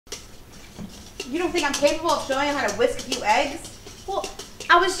You don't think I'm capable of showing him how to whisk a few eggs? Well,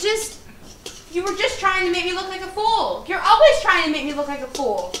 You were just trying to make me look like a fool. You're always trying to make me look like a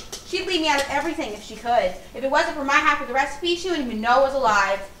fool. She'd leave me out of everything if she could. If it wasn't for my half of the recipe, she wouldn't even know I was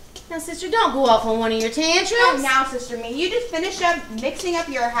alive. now, sister, don't go off on one of your tantrums. Oh, now, Sister Me, you just finish up mixing up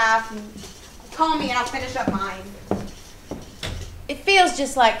your half and call me and I'll finish up mine. It feels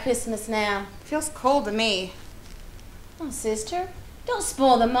just like Christmas now. Feels cold to me. Oh, sister, don't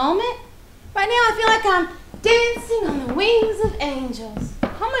spoil the moment. Right now I feel like I'm dancing on the wings of angels.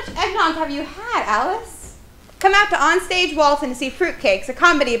 How much eggnog have you had, Alice? Come out to On Stage Walton to see Fruitcakes, a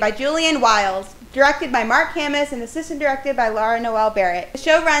comedy by Julian Wiles, directed by Mark Hammis and assistant directed by Laura Noel Barrett. The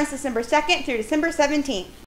show runs December 2nd through December 17th.